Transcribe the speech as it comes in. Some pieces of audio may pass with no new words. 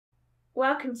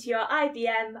Welcome to your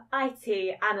IBM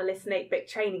IT Analyst Notebook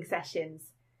training sessions.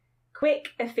 Quick,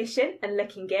 efficient and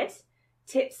looking good.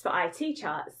 Tips for IT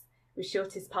charts with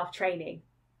shortest path training.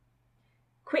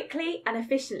 Quickly and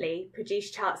efficiently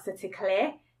produce charts that are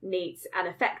clear, neat and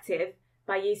effective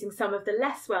by using some of the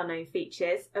less well-known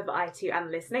features of IT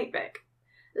Analyst Notebook.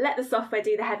 Let the software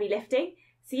do the heavy lifting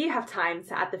so you have time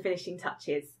to add the finishing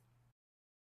touches.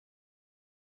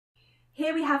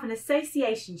 Here we have an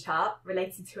association chart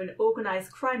related to an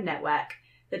organised crime network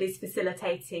that is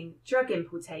facilitating drug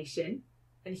importation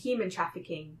and human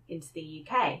trafficking into the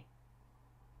UK.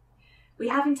 We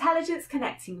have intelligence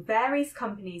connecting various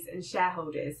companies and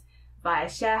shareholders via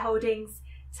shareholdings,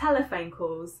 telephone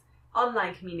calls,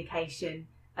 online communication,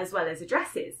 as well as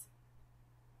addresses.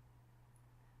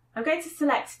 I'm going to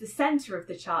select the centre of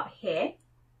the chart here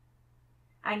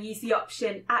and use the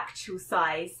option Actual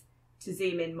Size to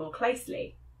zoom in more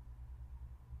closely.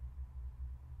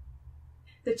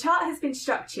 The chart has been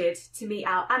structured to meet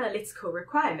our analytical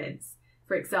requirements.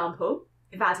 For example,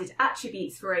 we've added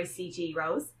attributes for OCG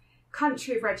roles,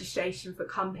 country of registration for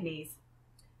companies.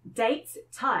 Date,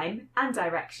 time and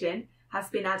direction has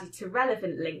been added to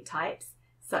relevant link types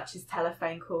such as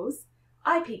telephone calls,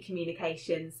 IP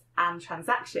communications and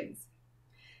transactions.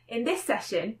 In this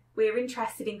session, we are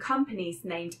interested in companies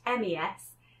named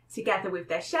MES together with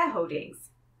their shareholdings.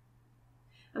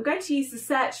 I'm going to use the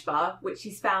search bar, which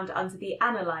is found under the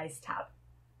Analyst tab.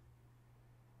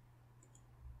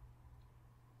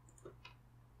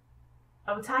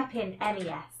 I will type in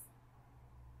MES.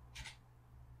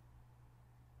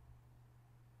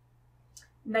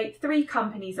 Note 3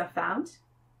 companies are found.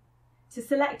 To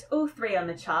select all 3 on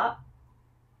the chart,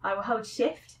 I will hold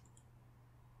Shift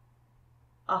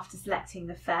after selecting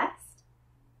the first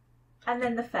and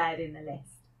then the third in the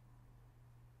list.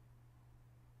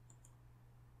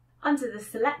 Under the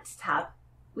Select tab,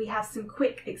 we have some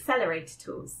quick accelerator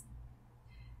tools.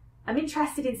 I'm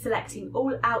interested in selecting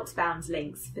all outbound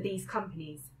links for these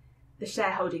companies, the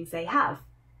shareholdings they have.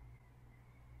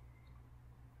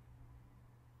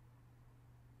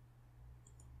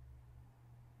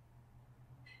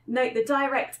 Note the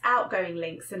direct outgoing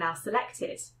links are now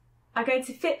selected. I'm going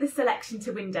to fit the selection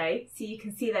to window so you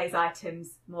can see those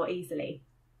items more easily.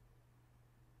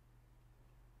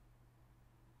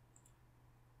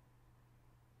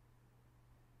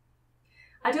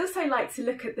 I'd also like to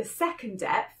look at the second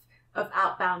depth of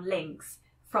outbound links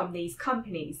from these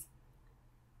companies.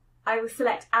 I will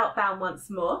select outbound once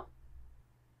more,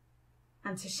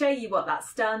 and to show you what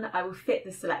that's done, I will fit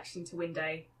the selection to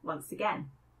window once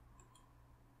again.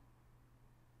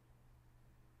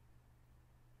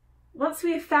 Once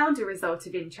we have found a result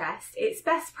of interest, it's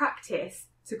best practice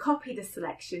to copy the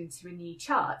selection to a new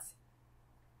chart.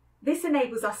 This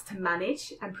enables us to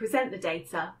manage and present the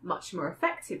data much more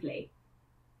effectively.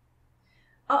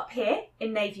 Up here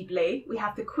in navy blue, we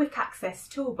have the Quick Access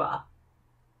toolbar.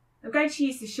 I'm going to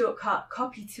use the shortcut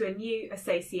Copy to a new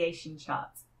association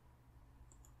chart.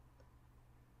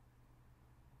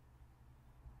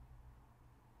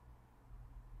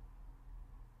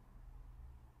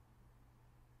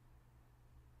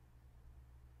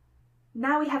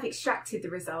 Now we have extracted the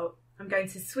result, I'm going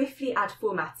to swiftly add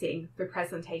formatting for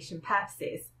presentation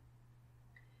purposes.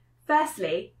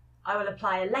 Firstly, I will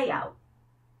apply a layout.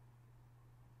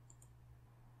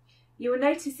 You will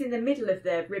notice in the middle of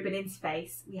the ribbon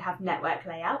interface we have network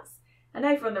layouts, and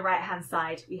over on the right hand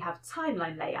side we have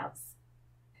timeline layouts.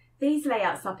 These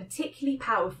layouts are particularly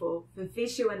powerful for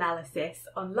visual analysis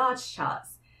on large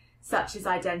charts, such as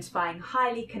identifying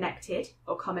highly connected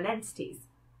or common entities.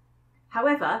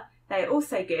 However, they are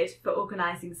also good for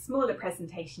organising smaller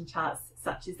presentation charts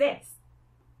such as this.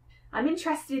 I'm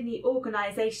interested in the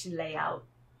organisation layout.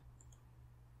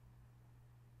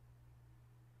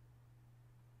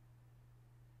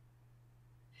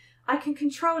 I can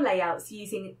control layouts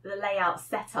using the layout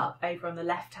setup over on the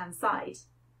left hand side.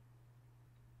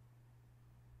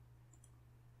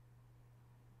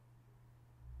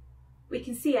 We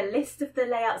can see a list of the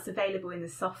layouts available in the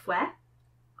software.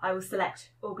 I will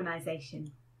select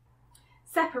Organisation.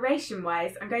 Separation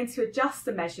wise, I'm going to adjust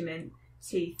the measurement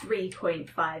to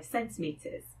 3.5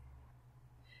 centimetres.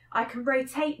 I can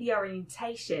rotate the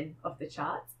orientation of the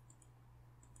chart.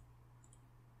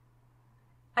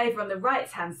 Over on the right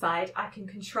hand side, I can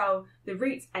control the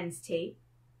root entity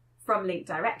from link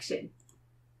direction.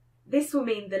 This will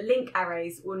mean the link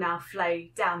arrows will now flow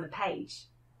down the page.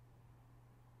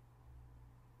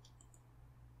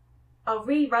 I'll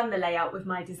rerun the layout with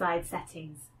my desired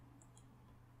settings.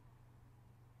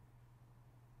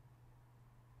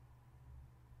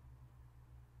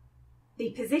 The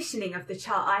positioning of the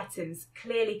chart items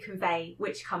clearly convey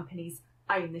which companies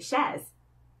own the shares.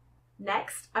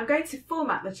 Next, I'm going to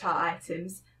format the chart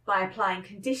items by applying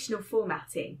conditional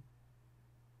formatting.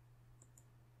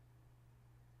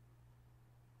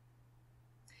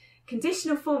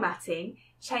 Conditional formatting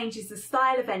changes the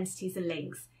style of entities and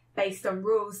links based on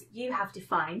rules you have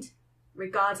defined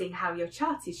regarding how your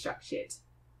chart is structured.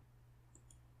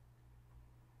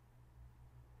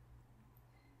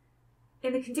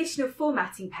 In the conditional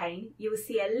formatting pane, you will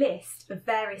see a list of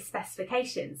various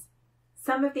specifications.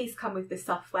 Some of these come with the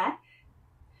software.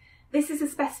 This is a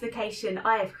specification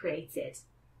I have created.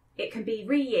 It can be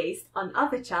reused on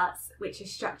other charts which are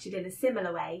structured in a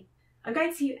similar way. I'm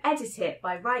going to edit it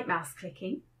by right mouse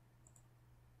clicking.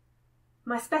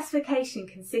 My specification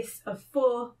consists of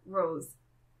 4 rules.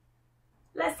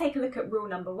 Let's take a look at rule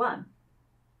number 1.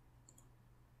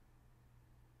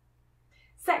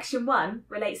 Section 1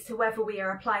 relates to whether we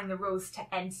are applying the rules to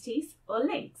entities or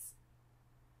links.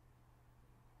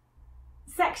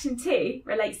 Section 2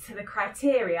 relates to the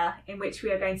criteria in which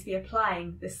we are going to be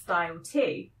applying the style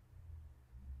to.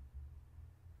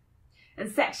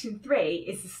 And section 3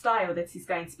 is the style that is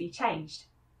going to be changed.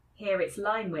 Here it's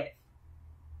line width.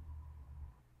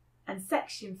 And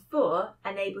section 4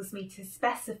 enables me to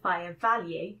specify a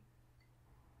value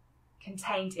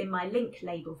contained in my link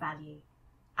label value.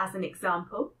 As an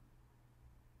example,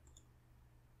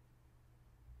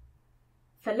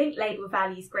 for link label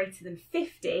values greater than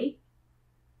 50,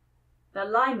 the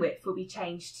line width will be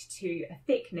changed to a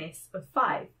thickness of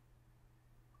 5.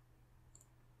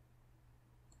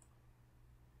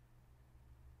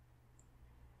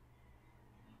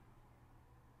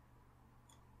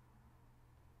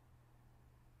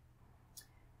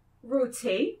 Rule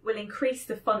 2 will increase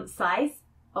the font size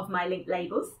of my link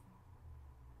labels.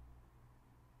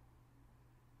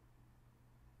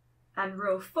 And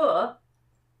Rule 4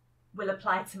 will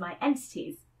apply to my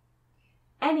entities.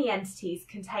 Any entities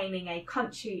containing a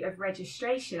country of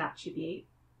registration attribute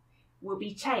will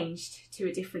be changed to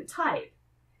a different type,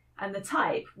 and the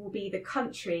type will be the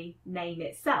country name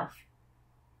itself.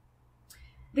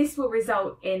 This will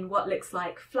result in what looks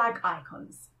like flag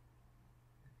icons.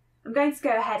 I'm going to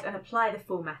go ahead and apply the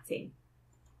formatting.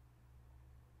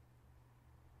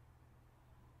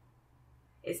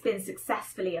 It's been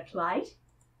successfully applied.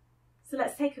 So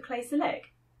let's take a closer look.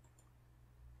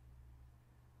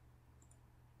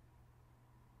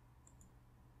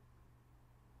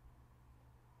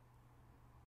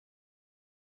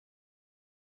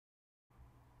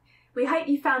 We hope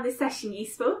you found this session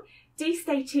useful. Do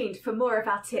stay tuned for more of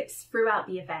our tips throughout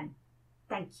the event.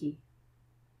 Thank you.